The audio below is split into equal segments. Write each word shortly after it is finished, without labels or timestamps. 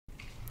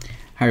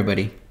Hi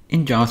everybody.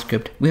 In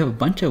JavaScript, we have a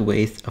bunch of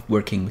ways of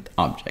working with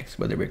objects,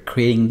 whether we're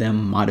creating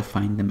them,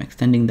 modifying them,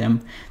 extending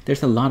them.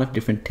 There's a lot of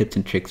different tips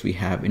and tricks we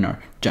have in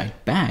our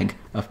giant bag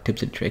of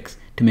tips and tricks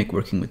to make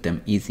working with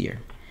them easier.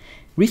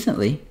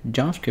 Recently,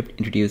 JavaScript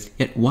introduced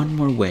yet one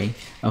more way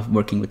of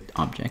working with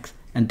objects,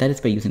 and that is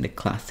by using the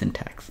class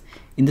syntax.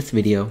 In this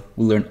video,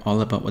 we'll learn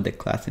all about what the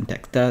class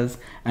syntax does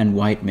and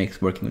why it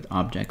makes working with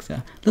objects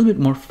a little bit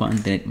more fun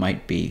than it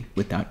might be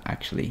without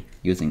actually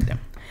using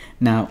them.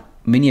 Now,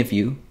 many of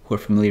you who are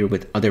familiar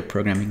with other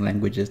programming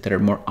languages that are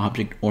more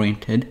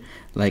object-oriented,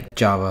 like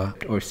Java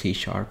or C#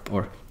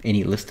 or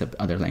any list of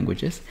other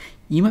languages,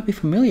 you might be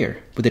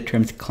familiar with the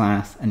terms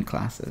class and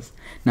classes.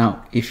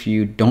 Now, if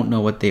you don't know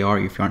what they are,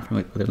 if you aren't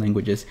familiar with other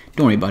languages,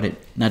 don't worry about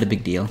it, not a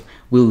big deal.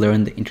 We'll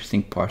learn the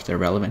interesting parts that are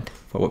relevant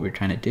for what we're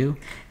trying to do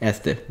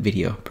as the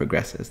video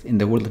progresses. In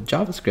the world of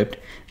JavaScript,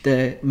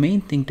 the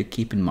main thing to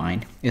keep in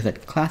mind is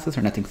that classes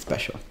are nothing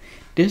special.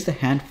 There's a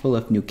handful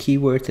of new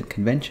keywords and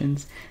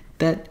conventions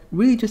that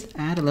really just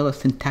add a level of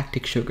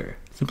syntactic sugar,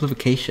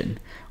 simplification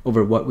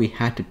over what we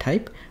had to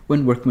type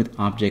when working with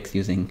objects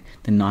using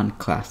the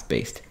non-class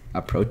based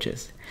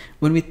approaches.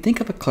 When we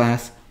think of a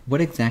class,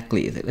 what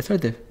exactly is it? Let's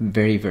start at the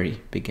very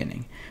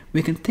beginning.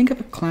 We can think of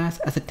a class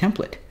as a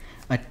template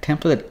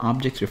that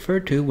objects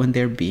refer to when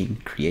they're being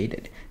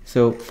created.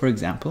 So for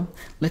example,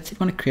 let's say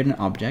we want to create an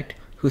object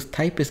whose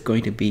type is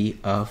going to be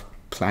of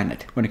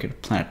planet. We're going to create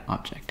a planet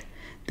object.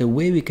 The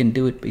way we can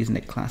do it by using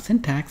the class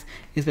syntax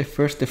is by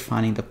first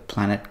defining the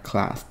planet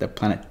class, the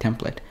planet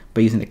template,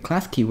 by using the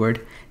class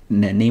keyword,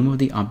 and the name of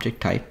the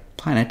object type,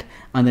 planet,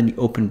 and then the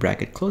open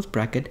bracket, close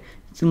bracket,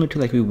 similar to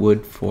like we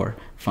would for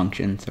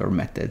functions or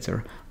methods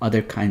or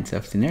other kinds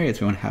of scenarios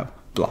we want to have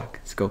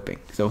block scoping.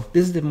 So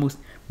this is the most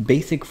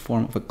basic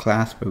form of a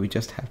class where we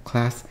just have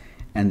class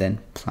and then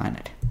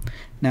planet.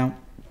 Now,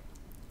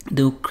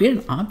 to create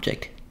an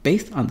object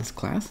based on this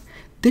class,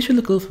 this should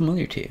look a little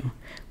familiar to you.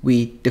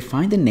 We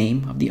define the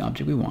name of the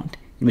object we want,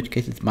 in which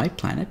case it's my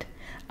planet,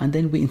 and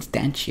then we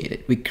instantiate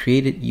it. We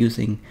create it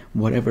using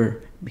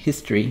whatever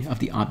history of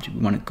the object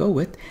we want to go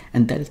with,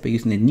 and that is by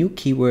using the new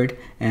keyword,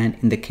 and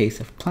in the case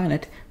of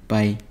planet,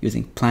 by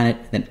using planet,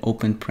 then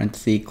open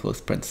parenthesis, close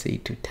parenthesis,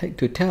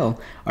 to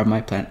tell our my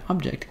planet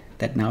object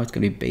that now it's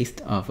going to be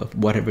based off of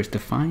whatever is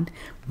defined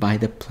by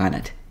the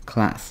planet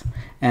class.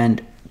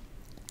 And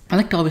I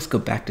like to always go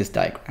back to this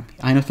diagram.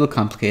 I know it's a little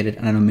complicated,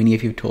 and I know many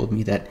of you have told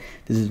me that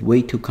this is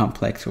way too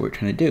complex for what we're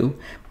trying to do,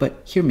 but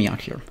hear me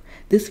out here.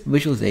 This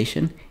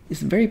visualization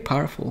is very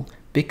powerful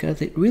because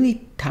it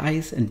really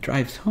ties and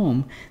drives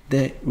home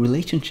the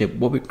relationship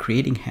what we're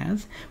creating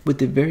has with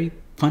the very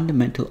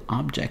fundamental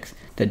objects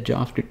that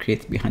JavaScript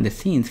creates behind the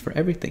scenes for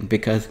everything,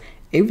 because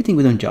everything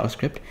within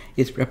JavaScript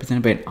is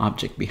represented by an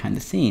object behind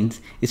the scenes.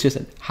 It's just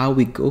that how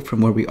we go from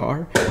where we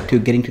are to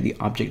getting to the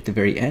object at the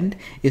very end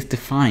is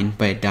defined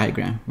by a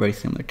diagram very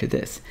similar to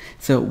this.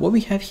 So what we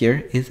have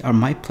here is our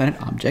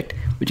myPlanet object,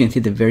 which you can see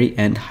at the very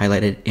end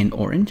highlighted in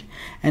orange.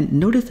 And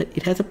notice that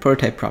it has a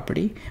prototype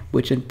property,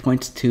 which then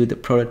points to the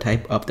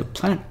prototype of the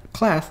planet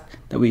class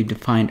that we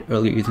defined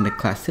earlier using the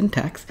class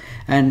syntax.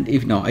 And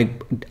if no, I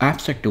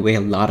abstract away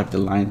a lot of the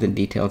lines and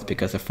details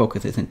because the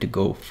focus isn't to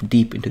go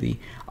deep into the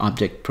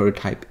object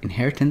prototype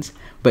inheritance,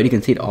 but you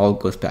can see it all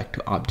goes back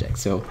to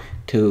objects. So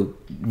to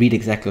read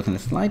exactly what's on the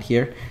slide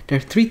here, there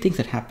are three things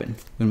that happen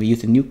when we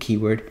use a new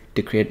keyword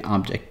to create an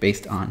object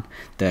based on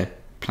the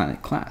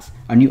planet class.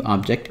 Our new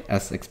object,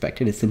 as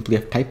expected, is simply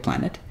of type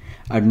planet.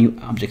 Our new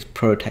object's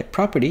prototype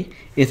property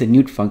is a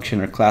new function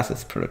or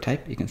class's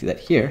prototype. You can see that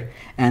here.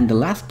 And the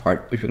last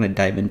part, which we're going to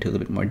dive into a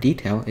little bit more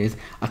detail, is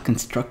a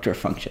constructor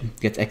function.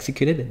 It gets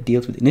executed. It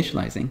deals with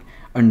initializing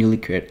our newly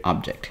created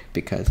object,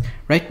 because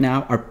right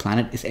now our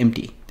planet is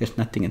empty. There's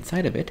nothing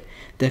inside of it.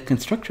 The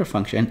constructor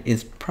function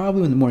is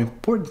probably one of the more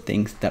important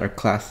things that our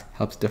class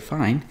helps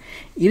define.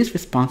 It is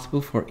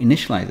responsible for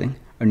initializing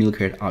our newly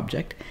created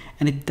object,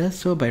 and it does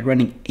so by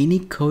running any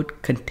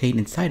code contained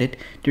inside it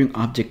during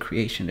object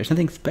creation. There's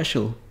nothing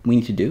special we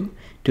need to do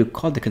to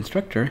call the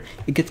constructor.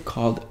 It gets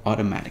called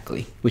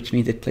automatically, which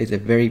means it plays a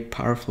very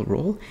powerful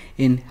role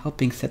in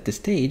helping set the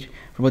stage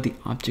for what the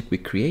object we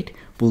create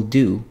will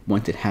do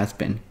once it has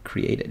been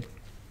created.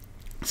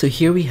 So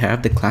here we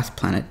have the class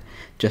planet,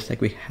 just like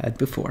we had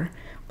before,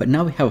 but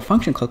now we have a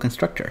function called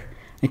constructor.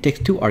 It takes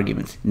two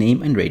arguments,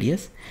 name and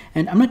radius,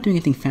 and I'm not doing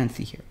anything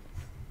fancy here.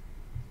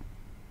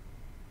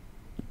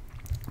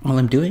 All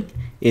I'm doing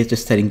is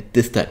just setting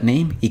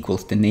this.name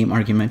equals the name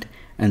argument,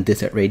 and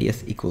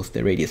this.radius equals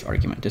the radius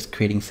argument, just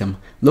creating some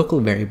local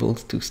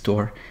variables to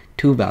store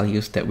two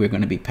values that we're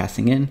going to be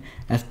passing in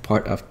as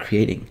part of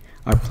creating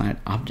our planet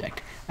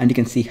object. And you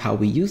can see how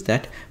we use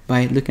that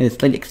by looking at a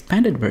slightly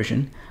expanded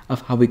version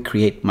of how we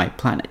create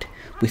myPlanet.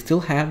 We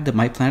still have the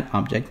myPlanet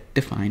object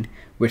defined.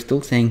 We're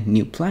still saying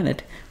new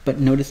planet, but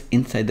notice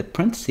inside the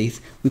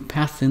parentheses, we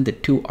pass in the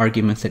two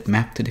arguments that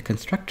map to the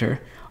constructor,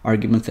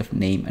 arguments of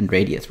name and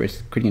radius. We're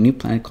creating a new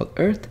planet called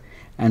Earth,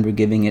 and we're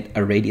giving it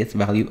a radius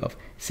value of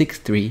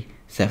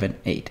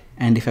 6378.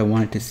 And if I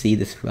wanted to see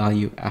this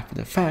value after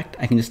the fact,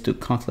 I can just do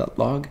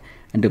console.log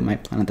and do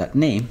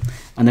myPlanet.name,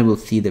 and then we'll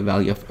see the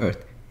value of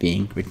Earth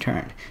being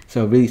returned.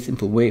 So a really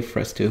simple way for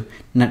us to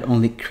not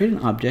only create an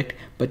object,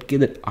 but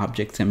give that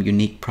object some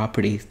unique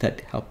properties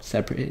that help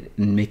separate it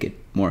and make it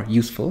more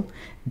useful.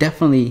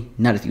 Definitely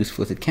not as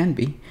useful as it can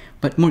be,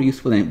 but more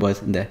useful than it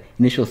was in the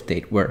initial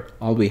state where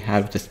all we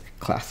had was just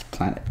class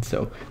planet.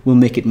 So we'll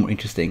make it more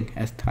interesting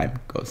as time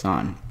goes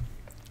on.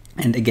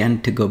 And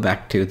again, to go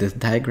back to this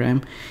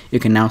diagram, you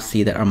can now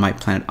see that our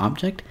myPlanet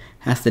object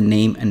has the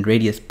name and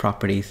radius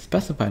properties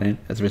specified in it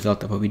as a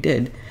result of what we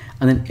did.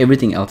 And then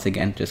everything else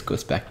again just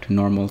goes back to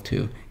normal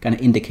to kind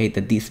of indicate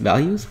that these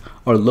values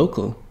are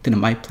local to the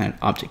myPlanet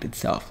object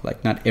itself.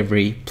 Like not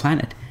every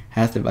planet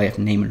has the value of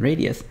name and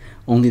radius,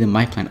 only the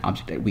myPlanet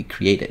object that we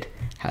created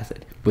has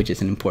it, which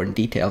is an important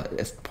detail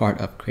as part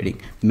of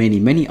creating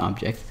many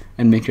objects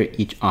and make sure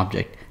each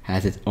object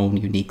has its own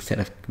unique set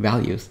of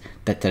values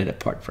that set it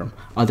apart from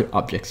other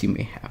objects you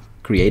may have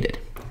created.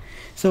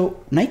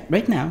 So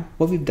right now,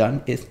 what we've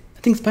done is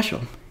nothing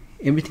special.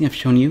 Everything I've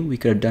shown you, we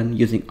could have done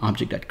using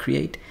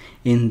object.create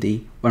in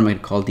the, what I'm going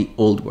to call the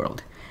old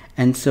world.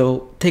 And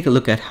so take a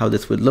look at how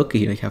this would look.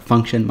 You have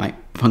function, my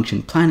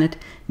function planet,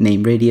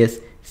 name radius,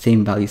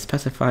 same value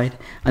specified,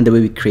 and the way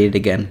we create it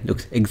again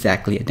looks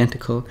exactly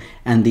identical,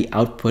 and the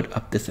output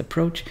of this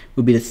approach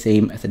would be the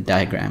same as the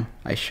diagram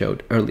I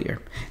showed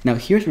earlier. Now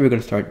here's where we're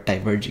going to start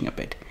diverging a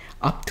bit.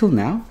 Up till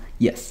now,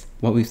 yes,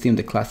 what we've seen in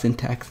the class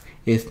syntax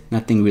is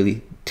nothing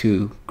really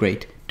too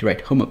great to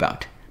write home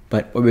about.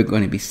 But what we're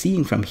going to be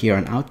seeing from here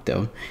on out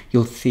though,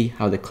 you'll see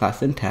how the class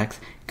syntax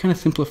kind of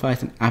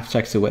simplifies and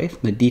abstracts away from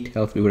the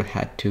details we would have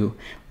had to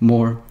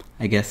more,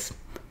 I guess,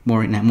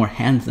 more in a more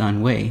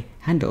hands-on way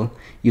handle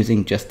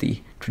using just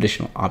the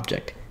traditional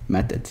object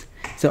methods.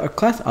 So our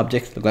class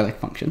objects look like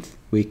functions.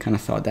 We kind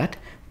of saw that,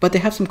 but they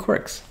have some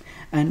quirks.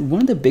 And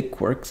one of the big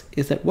quirks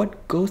is that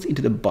what goes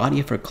into the body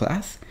of our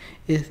class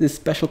is this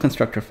special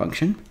constructor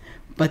function.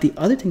 But the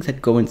other things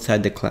that go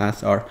inside the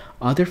class are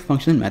other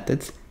functional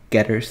methods,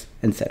 getters,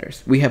 and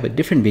setters. We have a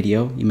different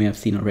video you may have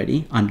seen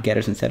already on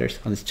getters and setters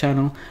on this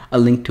channel.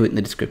 I'll link to it in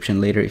the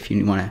description later if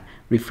you want a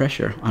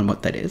refresher on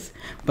what that is.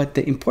 But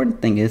the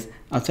important thing is,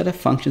 outside of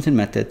functions and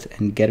methods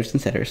and getters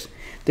and setters,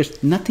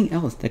 there's nothing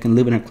else that can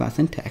live in our class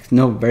syntax.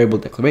 No variable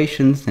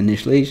declarations,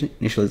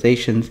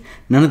 initializations,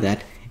 none of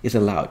that is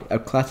allowed. Our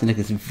class syntax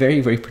is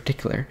very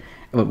particular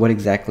about what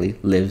exactly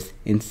lives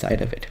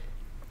inside of it.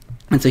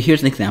 And so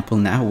here's an example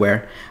now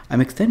where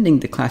I'm extending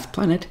the class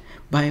planet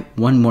by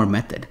one more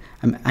method.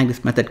 I'm adding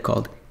this method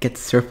called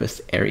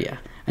getSurfaceArea.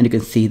 And you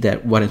can see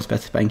that what I'm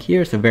specifying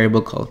here is a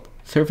variable called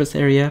surface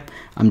area.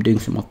 I'm doing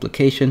some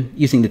multiplication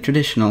using the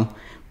traditional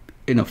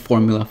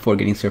formula for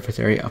getting surface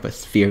area of a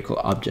spherical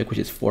object, which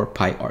is 4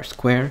 pi r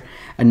square.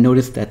 And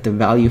notice that the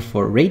value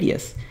for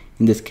radius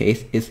in this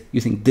case is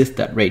using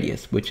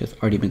this.radius, which has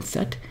already been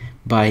set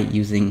by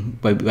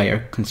our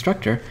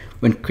constructor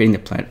when creating the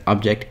planet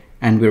object,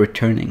 and we're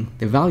returning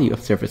the value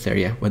of surface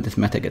area when this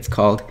method gets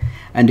called.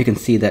 And you can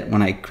see that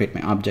when I create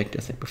my object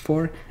just like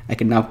before, I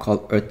can now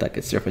call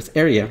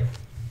earth.getSurfaceArea,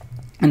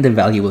 and the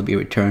value will be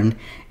returned.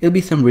 It'll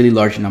be some really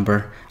large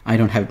number. I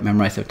don't have it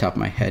memorized off the top of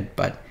my head,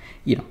 but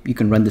you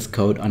can run this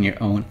code on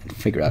your own and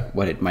figure out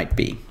what it might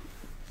be.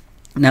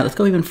 Now let's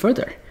go even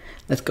further.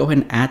 Let's go ahead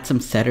and add some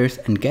setters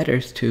and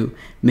getters to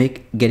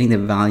make getting the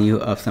value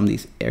of some of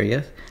these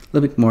areas a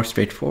little bit more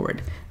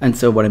straightforward. And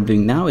so what I'm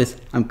doing now is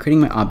I'm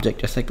creating my object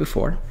just like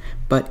before,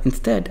 but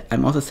instead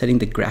I'm also setting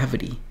the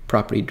gravity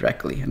property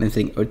directly. And I'm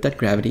saying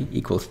earth.gravity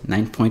equals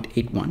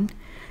 9.81.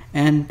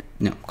 And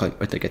calling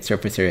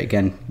earth.getSurfaceArea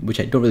again, which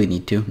I don't really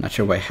need to, not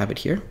sure why I have it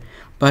here,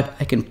 but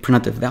I can print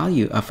out the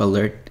value of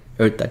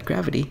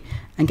earth.gravity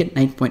and get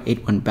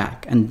 9.81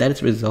 back. And that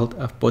is a result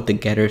of both the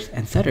getters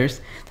and setters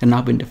that have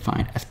now been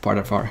defined as part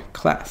of our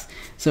class.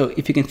 So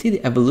if you can see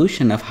the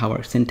evolution of how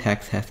our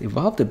syntax has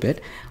evolved a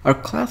bit, our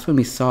class when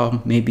we saw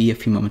maybe a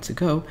few moments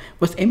ago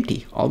was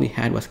empty. All we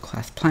had was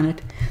class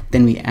planet.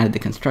 Then we added the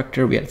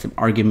constructor, we added some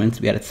arguments,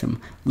 we added some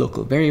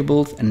local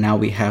variables, and now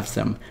we have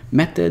some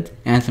methods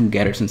and some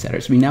getters and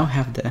setters. We now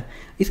have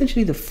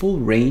essentially the full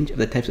range of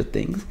the types of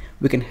things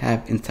we can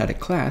have inside a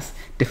class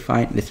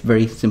defined in this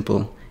very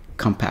simple,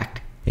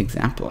 compact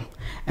example.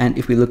 And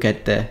if we look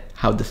at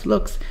how this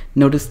looks,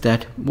 notice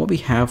that what we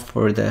have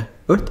for the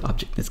earth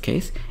object in this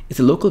case is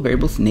a local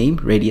variable's name,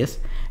 radius,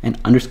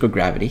 and underscore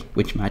gravity,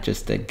 which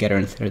matches the getter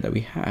and setter that we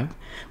have.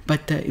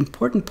 But the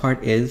important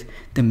part is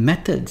the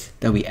methods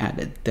that we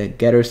added, the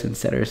getters and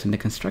setters in the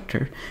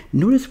constructor.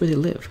 Notice where they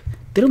live.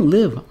 They don't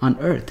live on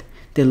Earth.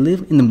 They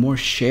live in the more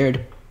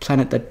shared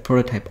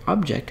planet.prototype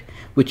object,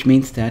 which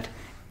means that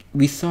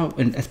we saw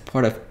as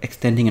part of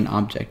extending an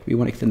object, we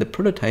want to extend the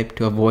prototype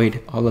to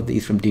avoid all of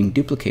these from being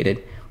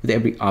duplicated with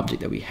every object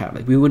that we have.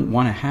 Like we wouldn't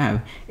want to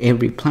have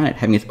every planet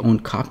having its own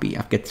copy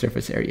of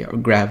getSurfaceArea or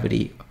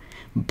gravity,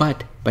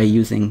 but by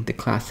using the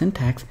class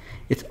syntax,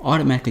 it's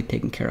automatically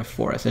taken care of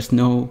for us. There's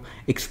no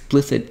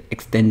explicit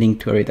extending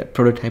to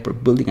array.prototype or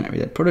building an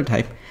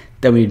array.prototype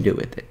that we need to do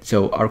with it.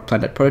 So our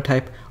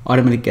planet.prototype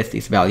automatically gets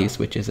these values,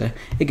 which is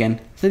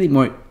again, slightly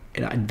more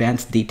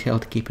advanced detail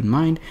to keep in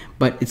mind,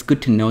 but it's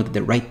good to know that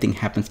the right thing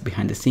happens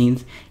behind the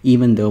scenes,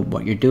 even though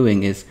what you're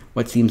doing is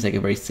what seems like a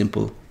very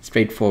simple,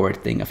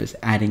 straightforward thing of just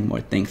adding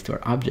more things to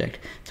our object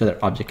so that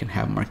our object can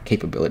have more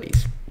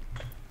capabilities.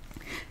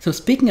 So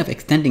speaking of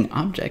extending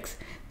objects,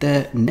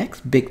 the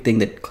next big thing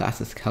that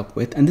classes help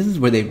with, and this is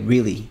where they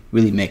really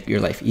make your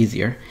life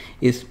easier,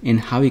 is in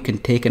how you can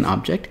take an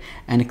object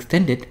and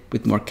extend it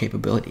with more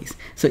capabilities.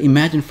 So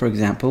imagine, for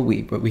example,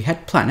 we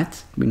had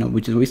planets,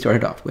 which is what we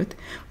started off with,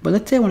 but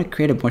let's say I want to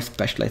create a more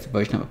specialized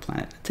version of a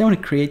planet. Let's say I want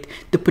to create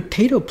the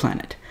potato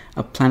planet,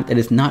 a planet that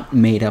is not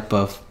made up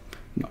of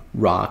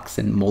rocks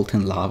and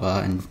molten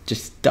lava and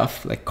just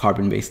stuff like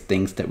carbon-based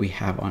things that we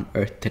have on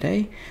Earth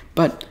today,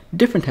 but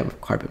different type of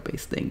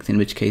carbon-based things, in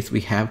which case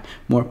we have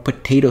more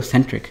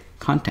potato-centric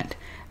content.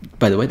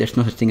 By the way, there's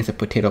no such thing as a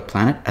potato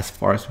planet as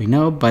far as we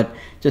know, but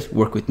just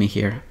work with me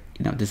here.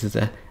 This is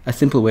a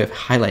simple way of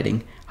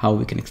highlighting how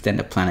we can extend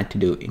a planet to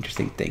do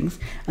interesting things.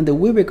 And the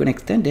way we're going to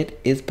extend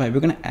it is we're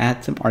going to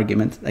add some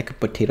arguments like a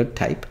potato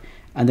type,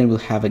 and then we'll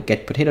have a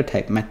get potato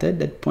type method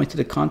that points to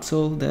the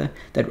console,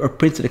 or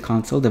prints to the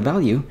console the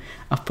value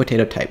of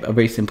potato type, a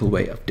very simple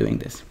way of doing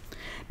this.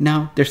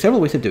 Now, there's several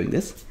ways of doing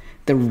this.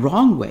 The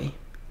wrong way,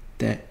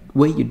 the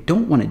way you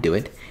don't want to do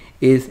it,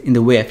 is in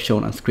the way I've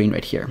shown on screen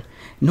right here.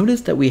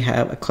 Notice that we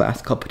have a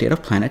class called potato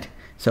planet.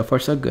 So far,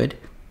 so good.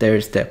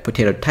 There's the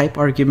potato type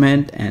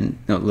argument and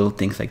little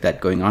things like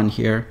that going on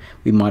here.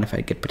 We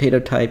modified get potato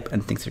type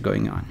and things are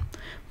going on.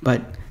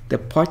 But the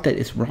part that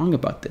is wrong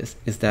about this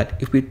is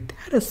that if we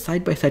had a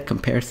side-by-side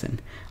comparison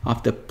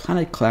of the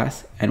planet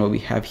class and what we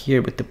have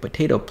here with the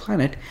potato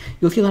planet,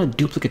 you'll see a lot of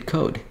duplicate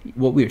code.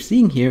 What we're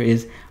seeing here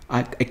is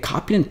I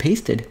copied and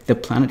pasted the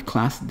planet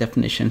class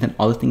definitions and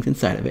all the things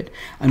inside of it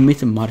and made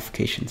some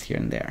modifications here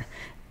and there.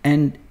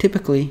 And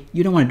typically,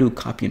 you don't want to do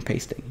copy and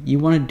pasting. You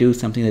want to do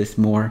something that is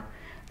more,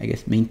 I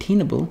guess,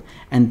 maintainable,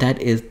 and that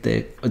is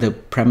the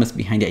premise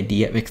behind the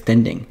idea of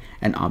extending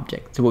an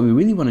object. So what we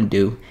really want to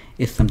do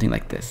is something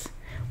like this.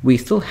 We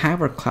still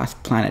have our class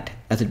planet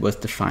as it was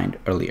defined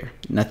earlier.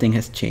 Nothing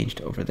has changed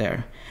over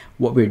there.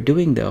 What we're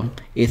doing though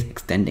is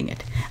extending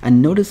it.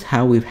 And notice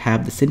how we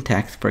have the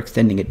syntax for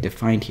extending it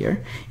defined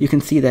here. You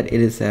can see that it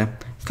is a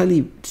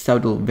slightly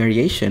subtle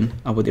variation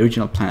of what the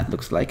original planet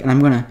looks like. And I'm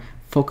going to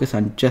focus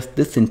on just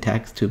this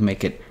syntax to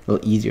make it a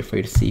little easier for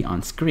you to see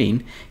on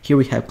screen. Here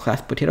we have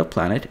class potato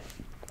planet.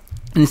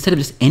 And instead of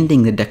just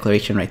ending the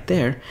declaration right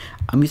there,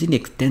 I'm using the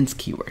extends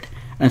keyword.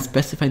 And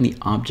specifying the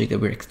object that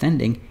we're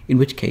extending, in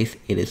which case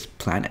it is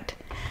planet.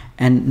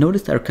 And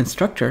notice that our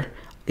constructor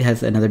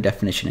has another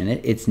definition in it.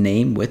 It's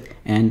name with,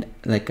 and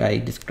like I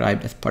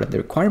described as part of the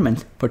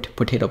requirements for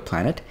potato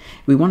planet,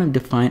 we want to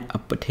define a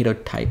potato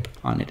type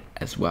on it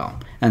as well.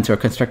 And so our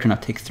constructor now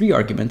takes 3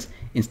 arguments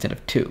instead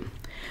of 2.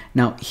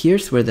 Now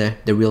here's where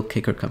the real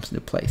kicker comes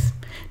into place.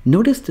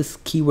 Notice this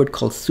keyword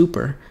called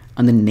super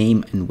on the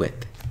name and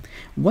width.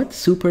 What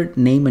super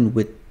name and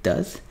width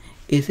does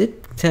is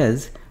it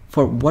says,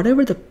 for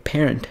whatever the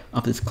parent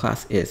of this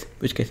class is, in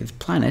which case it's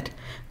planet,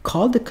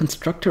 call the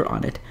constructor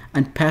on it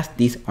and pass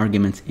these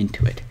arguments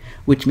into it.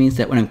 Which means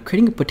that when I'm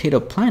creating a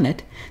potato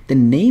planet, the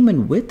name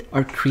and width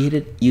are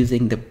created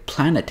using the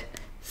planet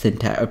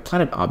syntax or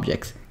planet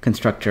objects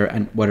constructor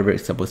and whatever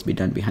is supposed to be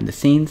done behind the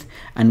scenes.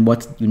 And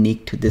what's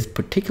unique to this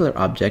particular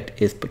object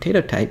is potato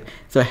type,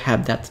 so I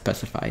have that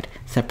specified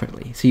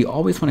separately. So you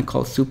always want to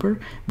call super,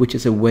 which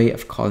is a way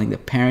of calling the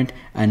parent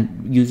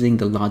and using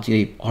the logic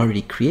you've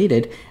already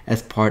created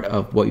as part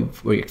of what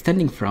you're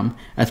extending from,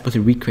 as opposed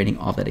to recreating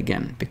all that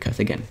again,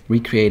 because again,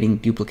 recreating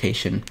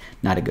duplication,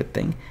 not a good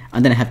thing.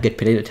 And then I have get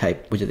potato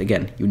type, which is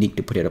again unique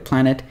to potato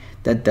planet,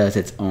 that does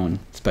its own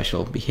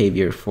special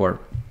behavior for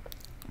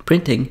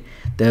printing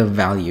the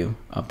value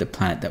of the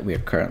planet that we are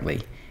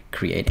currently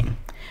creating.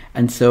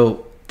 And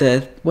so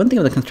the one thing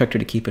of the constructor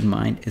to keep in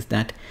mind is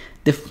that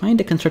define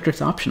the constructor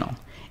is optional.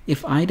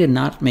 If I did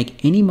not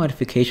make any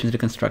modifications to the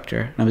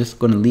constructor, and I'm just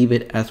going to leave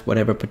it as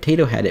whatever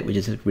potato had it, which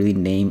is really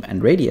name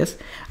and radius,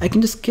 I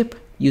can just skip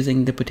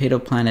using the potato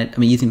planet,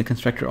 using the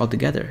constructor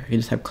altogether. You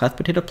just have class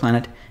potato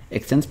planet,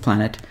 extends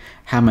planet,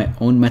 have my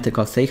own method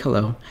called say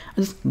hello,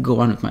 and just go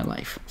on with my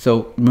life.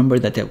 So remember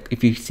that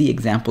if you see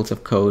examples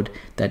of code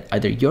that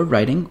either you're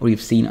writing or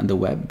you've seen on the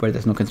web where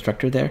there's no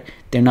constructor there,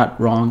 they're not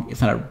wrong.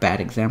 It's not a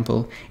bad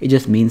example. It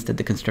just means that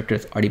the constructor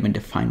has already been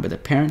defined by the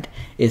parent,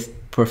 is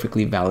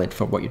perfectly valid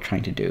for what you're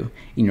trying to do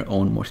in your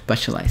own more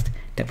specialized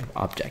type of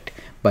object.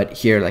 But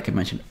here, like I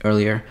mentioned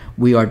earlier,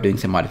 we are doing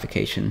some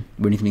modification.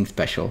 We're doing something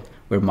special.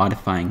 We're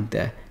modifying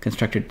the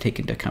constructor to take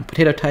into account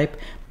potato type,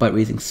 but we're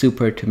using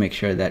super to make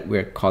sure that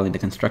we're calling the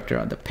constructor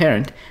on the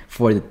parent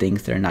for the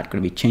things that are not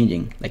going to be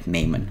changing, like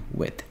name and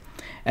width.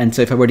 And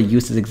so if I were to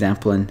use this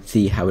example and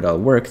see how it all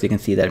works, you can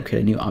see that I'm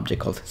creating a new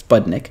object called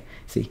Spudnik.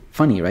 See,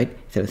 funny, right?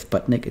 Instead of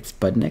Sputnik, it's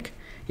Spudnik.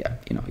 Yeah,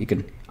 you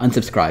can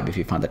unsubscribe if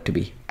you found that to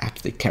be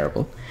absolutely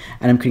terrible.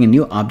 And I'm creating a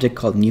new object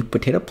called new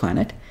potato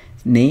planet,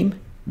 name,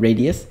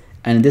 radius,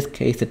 and in this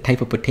case, the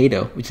type of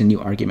potato, which is a new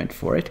argument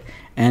for it.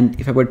 And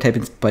if I were to type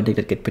in Spudnik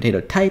that get potato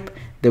type,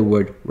 the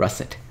word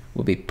russet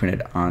will be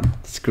printed on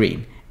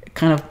screen.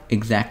 kind of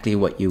exactly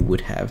what you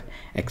would have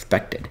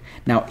expected.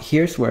 Now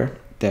here's where,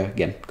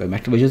 again, going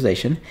back to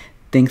visualization,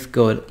 things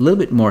go a little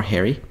bit more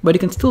hairy, but you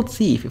can still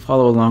see, if you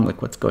follow along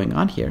like what's going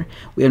on here,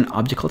 we have an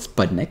object called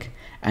Sputnik,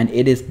 and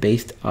it is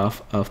based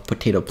off of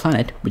Potato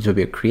Planet, which is what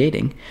we're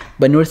creating.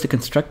 But notice the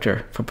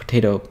constructor for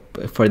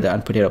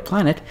the Potato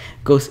Planet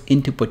goes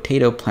into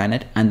Potato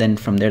Planet, and then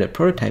from there the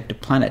prototype to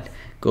Planet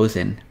goes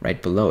in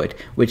right below it,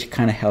 which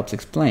kind of helps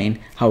explain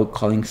how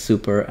calling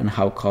super and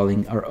how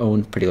calling our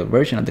own particular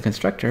version of the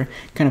constructor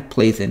kind of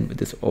plays in with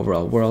this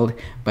overall world.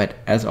 But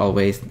as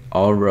always,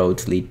 all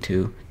roads lead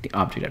to the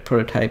object at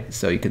prototype.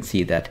 So you can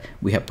see that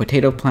we have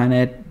Potato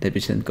Planet,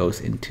 which then goes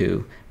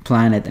into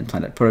Planet and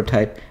Planet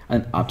prototype,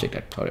 and object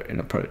in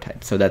a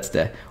prototype. So that's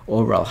the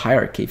overall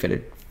hierarchy. If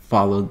it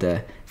follow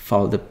the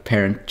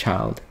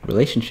parent-child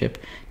relationship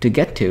to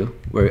get to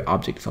where your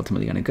object is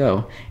ultimately going to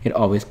go, it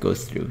always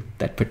goes through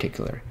that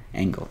particular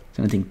angle.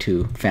 So nothing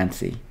too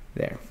fancy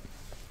there.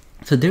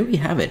 So there we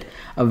have it,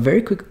 a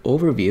very quick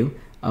overview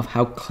of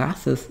how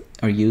classes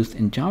are used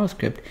in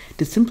JavaScript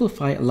to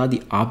simplify a lot of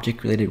the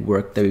object-related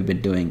work that we've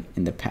been doing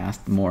in the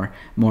past more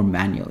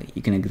manually.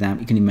 You can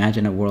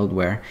imagine a world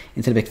where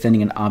instead of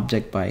extending an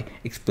object by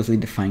explicitly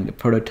defining the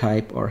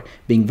prototype or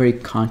being very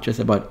conscious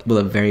about will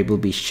a variable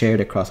be shared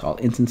across all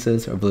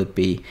instances or will it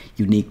be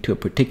unique to a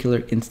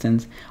particular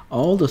instance,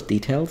 all those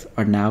details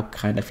are now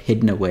kind of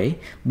hidden away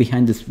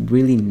behind this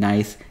really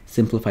nice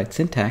simplified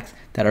syntax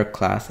that are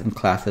class and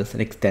classes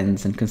and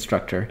extends and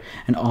constructor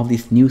and all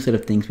these new set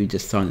of things we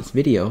just saw in this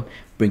video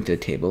bring to the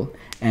table.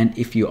 And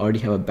if you already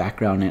have a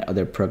background in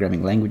other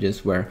programming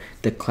languages where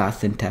the class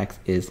syntax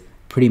is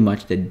pretty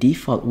much the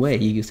default way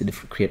you use it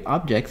to create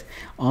objects,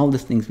 all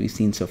these things we've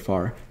seen so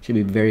far should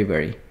be very,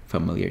 very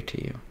familiar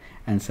to you.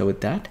 And so with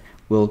that,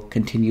 we'll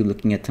continue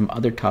looking at some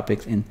other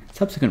topics in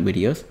subsequent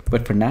videos.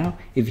 But for now,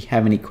 if you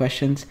have any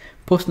questions,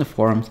 post in the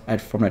forums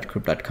at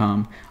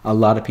forum.crypt.com. A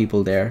lot of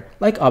people there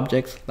like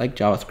objects, like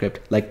JavaScript,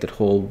 like the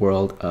whole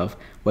world of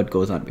what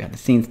goes on behind the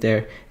scenes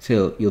there.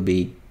 So you'll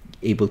be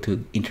able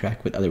to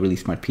interact with other really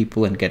smart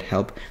people and get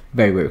help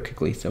very, very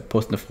quickly. So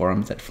post in the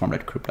forums at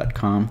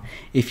forum.crypt.com.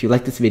 If you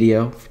like this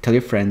video, tell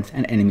your friends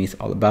and enemies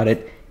all about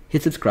it.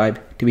 Hit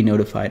subscribe to be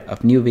notified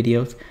of new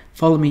videos.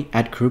 Follow me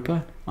at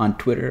Krupa on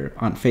Twitter,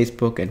 on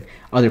Facebook, and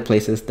other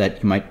places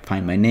that you might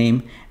find my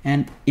name.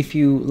 And if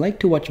you like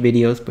to watch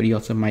videos, but you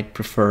also might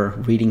prefer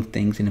reading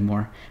things in a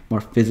more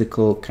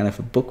physical kind of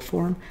a book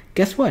form,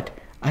 guess what?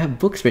 I have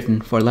books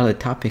written for a lot of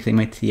the topics you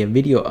might see a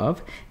video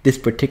of. This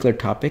particular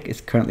topic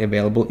is currently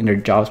available in their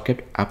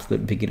JavaScript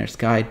Absolute Beginner's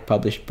Guide,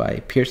 published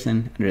by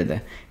Pearson under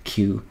the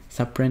Q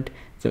subprint.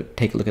 So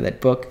take a look at that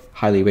book,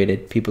 highly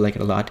rated, people like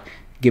it a lot.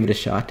 Give it a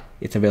shot.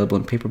 It's available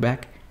in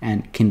paperback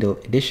and Kindle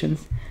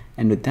editions.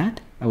 And with that,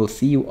 I will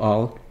see you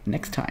all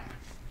next time.